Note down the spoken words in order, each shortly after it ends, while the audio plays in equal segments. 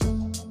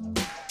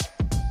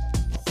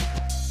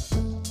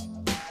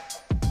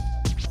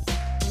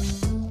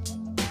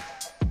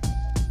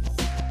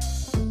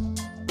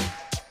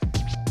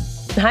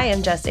Hi,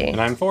 I'm Jesse.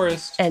 And I'm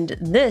Forrest. And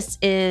this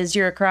is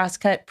your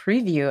Crosscut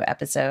preview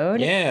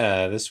episode.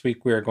 Yeah, this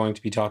week we are going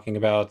to be talking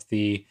about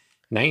the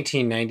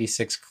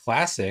 1996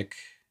 classic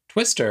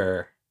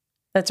Twister.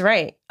 That's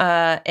right.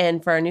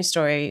 And for our news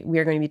story, we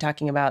are going to be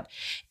talking about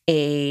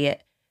a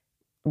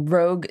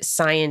rogue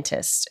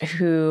scientist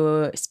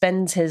who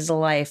spends his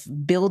life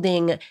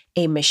building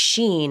a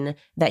machine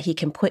that he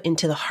can put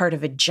into the heart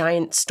of a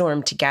giant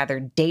storm to gather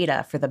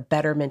data for the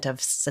betterment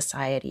of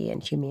society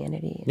and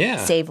humanity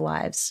and save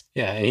lives.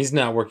 Yeah, and he's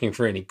not working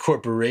for any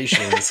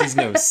corporations. He's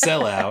no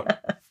sellout.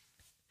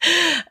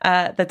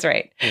 That's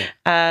right.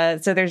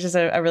 So there's just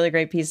a really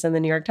great piece in the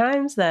New York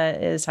Times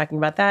that is talking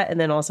about that. And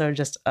then also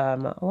just a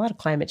lot of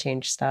climate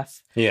change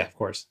stuff. Yeah, of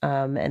course.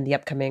 And the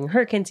upcoming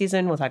hurricane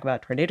season. We'll talk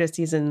about tornado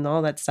season,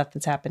 all that stuff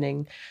that's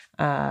happening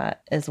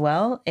as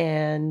well.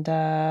 And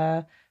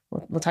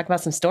we'll talk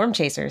about some storm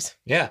chasers.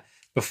 Yeah.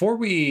 Before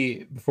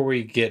we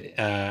get,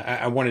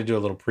 I want to do a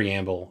little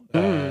preamble.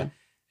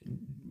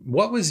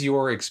 What was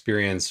your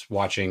experience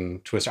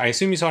watching Twister? I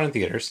assume you saw it in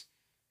theaters.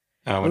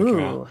 When it came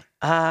out.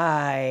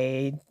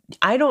 I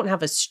don't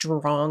have a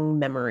strong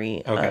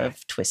memory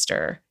of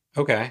Twister.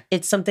 Okay.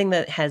 It's something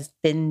that has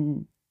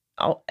been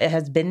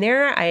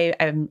there.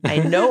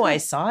 I know I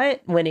saw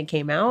it when it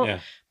came out,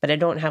 but I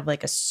don't have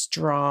like a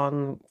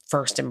strong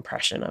first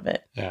impression of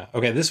it. Yeah.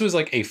 Okay. This was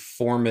like a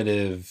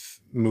formative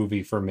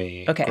movie for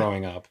me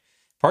growing up,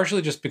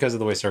 partially just because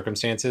of the way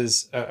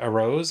circumstances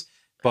arose.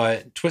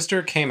 But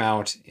Twister came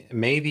out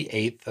May the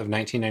 8th of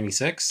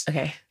 1996.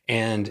 Okay.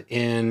 And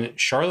in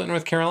Charlotte,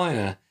 North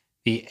Carolina,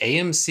 the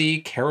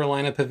AMC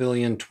Carolina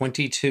Pavilion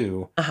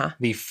 22,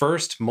 the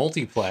first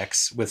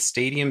multiplex with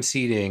stadium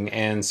seating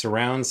and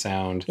surround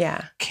sound,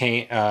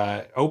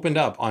 opened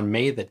up on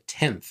May the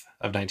 10th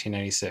of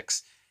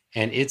 1996.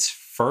 And its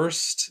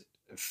first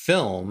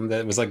film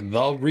that was like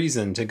the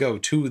reason to go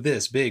to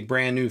this big,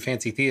 brand new,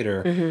 fancy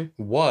theater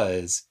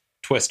was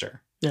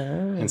Twister. Oh.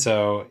 And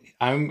so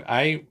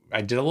I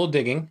did a little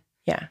digging.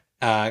 Yeah.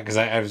 Because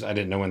I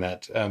didn't know when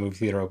that movie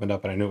theater opened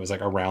up, but I knew it was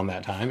like around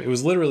that time. It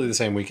was literally the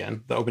same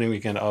weekend, the opening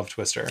weekend of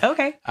Twister.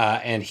 Okay.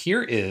 And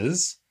here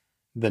is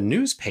the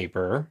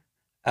newspaper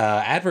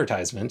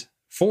advertisement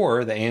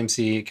for the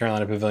AMC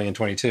Carolina Pavilion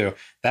 22.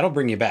 That'll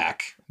bring you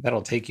back.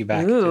 That'll take you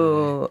back.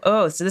 Ooh.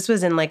 So this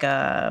was in like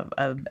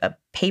a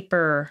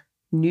paper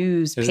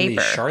newspaper. It was in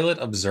the Charlotte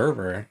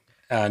Observer.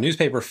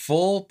 Newspaper,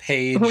 full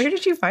page. Where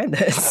did you find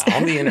this?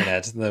 On the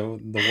internet. The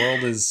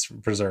world is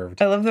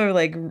preserved. I love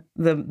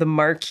the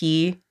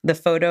marquee, the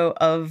photo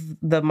of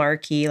the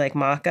marquee, like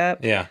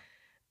mock-up. Yeah.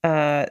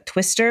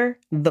 Twister,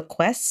 The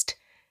Quest,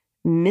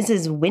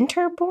 Mrs.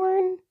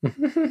 Winterbourne,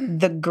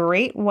 The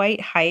Great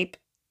White Hype,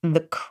 The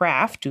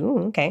Craft.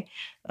 Ooh, okay.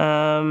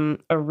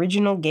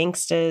 Original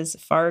Gangstas,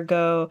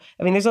 Fargo.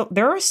 I mean,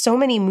 there are so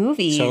many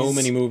movies. So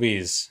many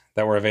movies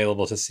that were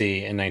available to see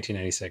in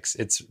 1996.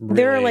 It's really...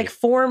 There are like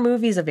 4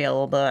 movies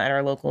available at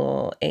our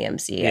local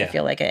AMC, I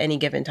feel like, at any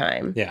given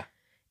time. Yeah.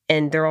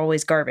 And they're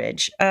always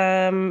garbage.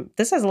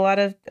 This has a lot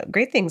of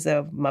great things,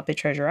 though. Muppet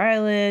Treasure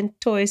Island,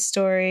 Toy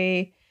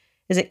Story.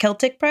 Is it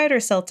Celtic Pride or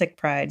Celtic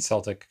Pride?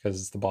 Celtic, because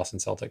it's the Boston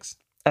Celtics.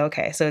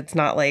 Okay, so it's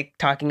not like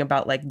talking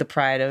about like the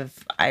pride of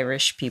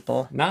Irish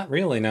people. Not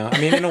really, no. I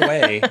mean, in a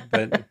way,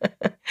 but...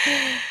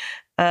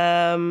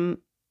 All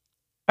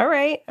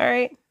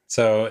right.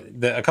 So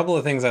a couple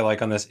of things I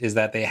like on this is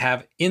that they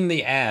have in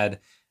the ad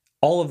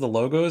all of the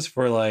logos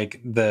for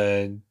like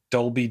the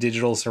Dolby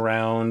Digital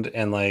Surround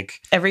and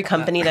like... Every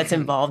company that's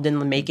involved in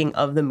the making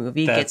of the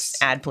movie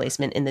gets ad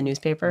placement in the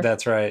newspaper.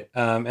 That's right.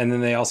 And then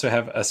they also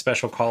have a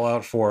special call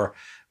out for...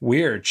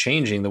 We're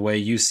changing the way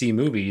you see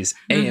movies.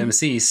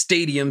 AMC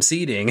stadium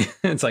seating.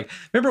 It's like,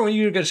 remember when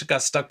you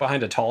got stuck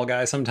behind a tall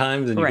guy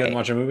sometimes and you couldn't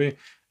watch a movie?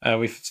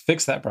 We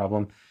fixed that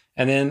problem.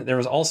 And then there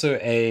was also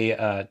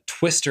a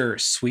Twister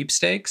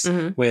sweepstakes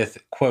with,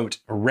 quote,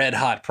 red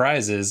hot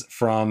prizes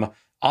from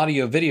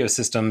audio video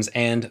systems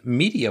and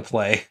Media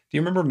Play. Do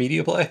you remember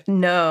Media Play?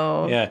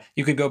 No. Yeah.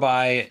 You could go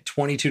buy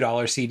 $22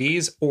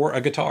 CDs or a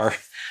guitar.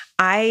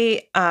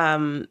 I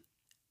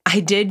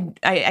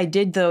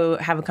did though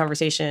have a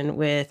conversation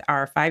with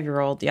our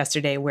 5-year-old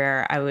yesterday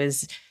where I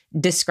was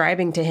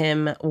describing to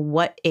him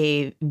what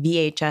a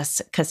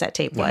VHS cassette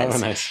tape was. Oh,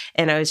 nice.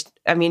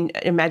 And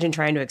imagine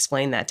trying to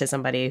explain that to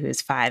somebody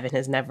who's 5 and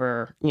has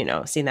never,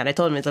 seen that. I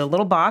told him it's a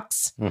little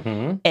box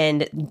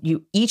and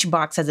each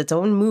box has its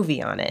own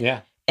movie on it.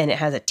 Yeah. And it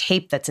has a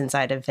tape that's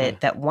inside of it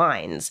that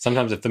winds.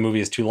 Sometimes if the movie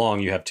is too long,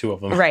 you have 2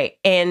 of them. Right.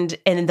 And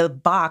in the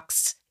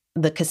box,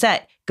 the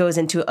cassette goes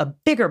into a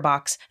bigger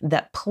box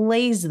that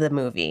plays the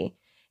movie.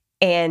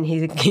 And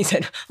he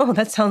said, "Oh,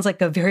 that sounds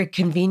like a very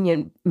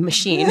convenient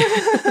machine."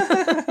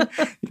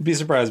 You'd be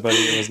surprised, buddy.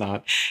 It was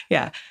not.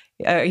 Yeah.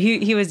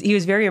 He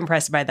was very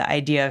impressed by the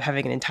idea of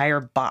having an entire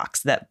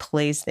box that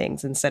plays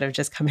things instead of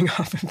just coming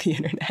off of the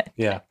internet.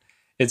 Yeah.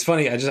 It's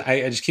funny. I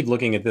just keep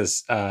looking at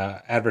this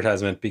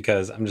advertisement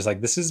because I'm just like,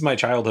 this is my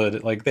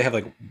childhood. Like they have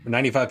like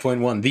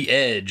 95.1 The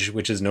Edge,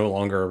 which is no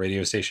longer a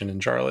radio station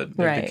in Charlotte.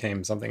 It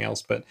became something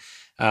else. But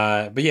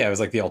yeah, it was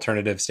like the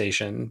alternative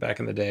station back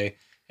in the day.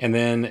 And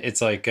then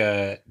it's like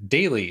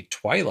daily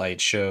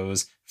Twilight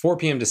shows, 4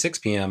 p.m. to 6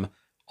 p.m.,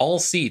 all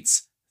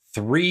seats,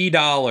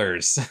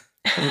 $3.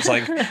 I was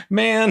like,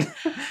 man,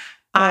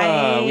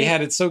 we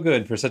had it so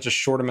good for such a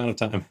short amount of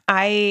time.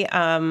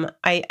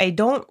 I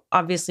don't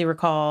obviously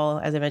recall,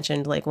 as I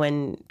mentioned, like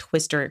when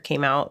Twister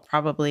came out,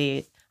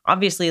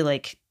 obviously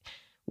like,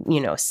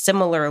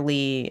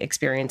 similarly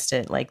experienced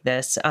it like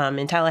this.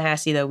 In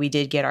Tallahassee, though, we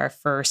did get our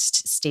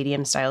first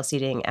stadium style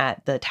seating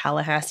at the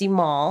Tallahassee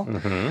Mall.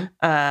 Mm-hmm.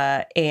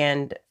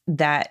 And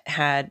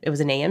it was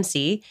an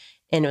AMC,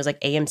 and it was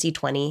like AMC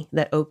 20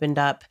 that opened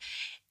up.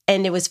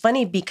 And it was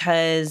funny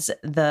because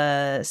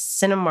the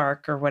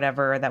Cinemark or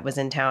whatever that was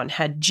in town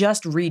had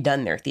just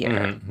redone their theater.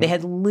 Mm-hmm. They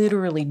had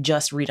literally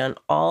just redone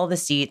all the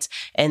seats.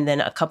 And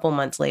then a couple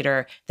months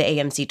later, the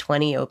AMC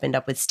 20 opened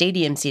up with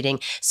stadium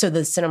seating. So the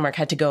Cinemark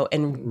had to go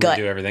and gut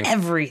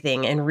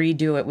everything and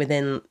redo it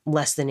within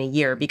less than a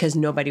year because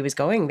nobody was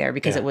going there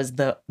because it was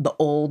the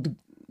old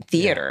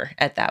theater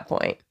at that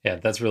point. Yeah,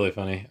 that's really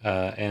funny.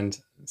 And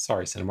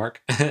sorry, Cinemark.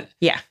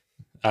 Yeah.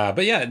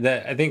 But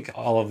yeah, I think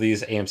all of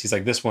these AMCs,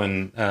 like this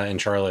one in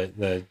Charlotte,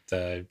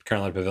 the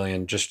Carolina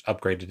Pavilion, just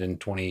upgraded in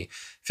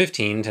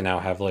 2015 to now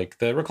have like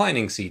the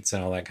reclining seats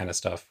and all that kind of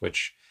stuff,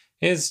 which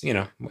is,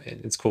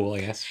 it's cool,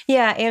 I guess.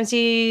 Yeah,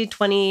 AMC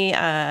 20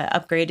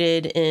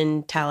 upgraded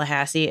in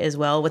Tallahassee as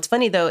well. What's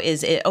funny, though,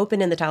 is it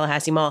opened in the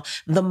Tallahassee Mall.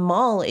 The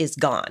mall is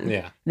gone.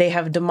 Yeah. They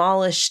have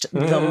demolished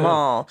the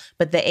mall,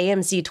 but the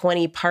AMC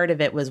 20 part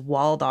of it was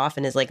walled off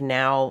and is like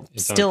now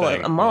still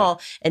a mall.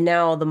 Yeah. And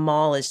now the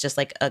mall is just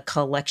like a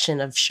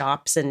collection of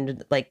shops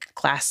and like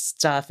class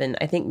stuff. And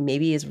I think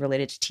maybe is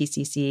related to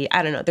TCC.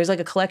 I don't know. There's like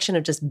a collection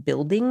of just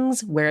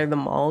buildings where the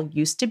mall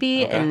used to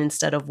be. Okay. And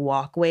instead of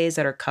walkways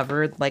that are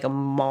covered like a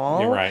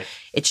mall, you're right,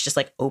 it's just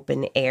like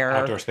open air,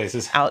 outdoor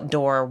spaces,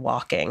 outdoor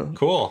walking.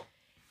 Cool.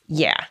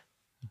 Yeah.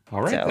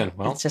 All right, then.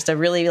 Well, it's just a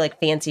really like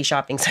fancy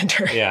shopping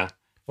center. Yeah.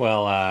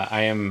 Well,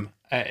 I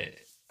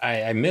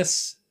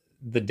miss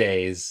the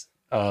days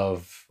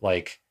of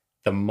like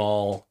the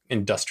mall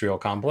industrial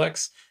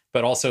complex,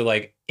 but also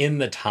like in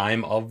the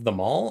time of the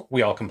mall,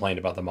 we all complained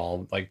about the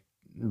mall like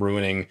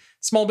ruining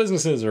small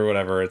businesses or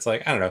whatever. It's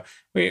like, I don't know.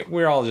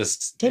 We're all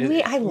just...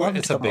 I loved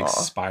it's the a big mall.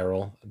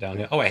 Spiral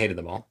downhill. Oh, I hated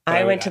the mall.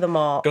 I went to the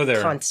mall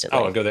constantly.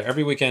 Oh, I'd go there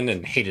every weekend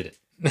and hated it.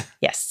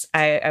 Yes.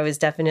 I was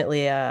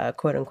definitely a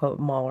quote unquote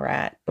mall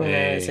rat when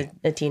I was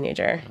a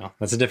teenager. Well,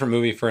 that's a different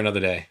movie for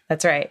another day.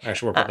 That's right.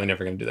 Actually, we're probably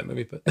never going to do that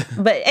movie, but...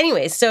 But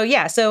anyways, so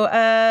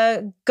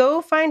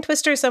go find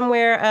Twister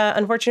somewhere.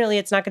 Unfortunately,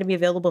 it's not going to be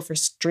available for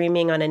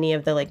streaming on any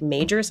of the like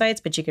major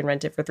sites, but you can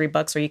rent it for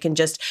 $3 or you can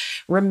just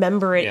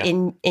remember it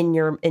in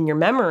your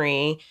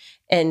memory,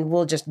 and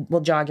we'll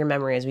jog your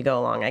memory as we go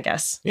along, I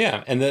guess.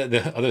 Yeah. And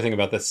the other thing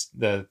about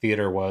the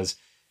theater was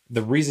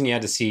the reason you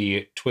had to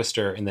see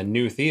Twister in the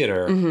new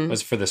theater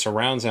was for the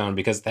surround sound,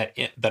 because that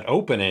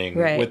opening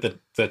with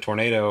the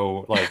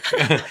tornado, like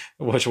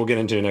which we'll get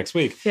into next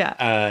week,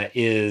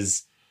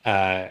 is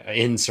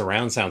in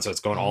surround sound, so it's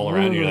going all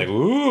around. You're like,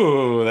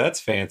 ooh, that's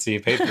fancy.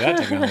 Paid for that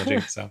technology.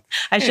 So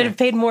I should have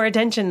paid more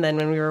attention then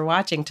when we were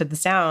watching to the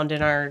sound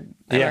in our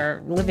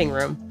living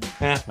room.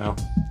 Yeah, well,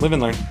 live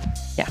and learn.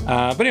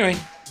 Yeah. But anyway,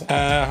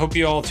 hope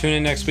you all tune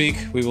in next week.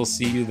 We will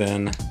see you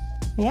then.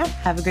 Yeah.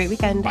 Have a great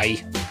weekend.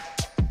 Bye.